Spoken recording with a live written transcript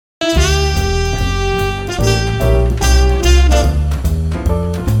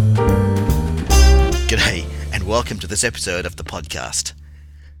welcome to this episode of the podcast.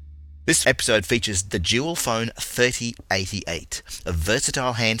 This episode features the DUALphone 3088, a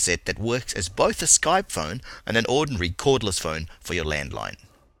versatile handset that works as both a Skype phone and an ordinary cordless phone for your landline.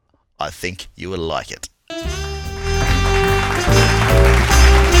 I think you will like it.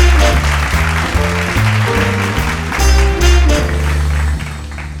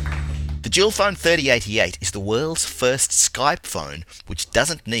 The DUALphone 3088 is the world's first Skype phone which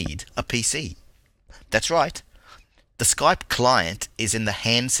doesn't need a PC. That's right, the Skype client is in the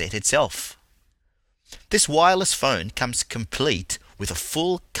handset itself. This wireless phone comes complete with a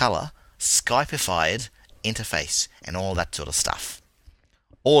full-colour Skypeified interface and all that sort of stuff.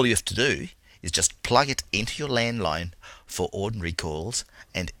 All you have to do is just plug it into your landline for ordinary calls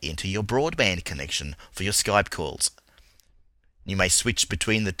and into your broadband connection for your Skype calls. You may switch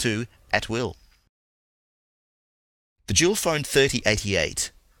between the two at will. The DUALphone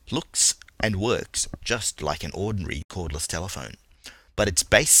 3088 looks and works just like an ordinary cordless telephone, but its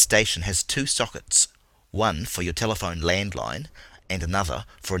base station has two sockets, one for your telephone landline and another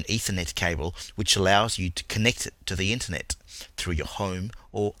for an Ethernet cable which allows you to connect it to the internet through your home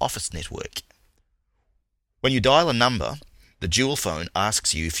or office network. When you dial a number, the DUALphone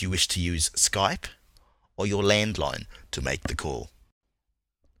asks you if you wish to use Skype or your landline to make the call.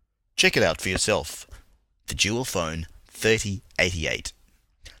 Check it out for yourself. The DUALphone 3088.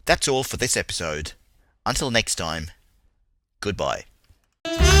 That's all for this episode. Until next time, goodbye.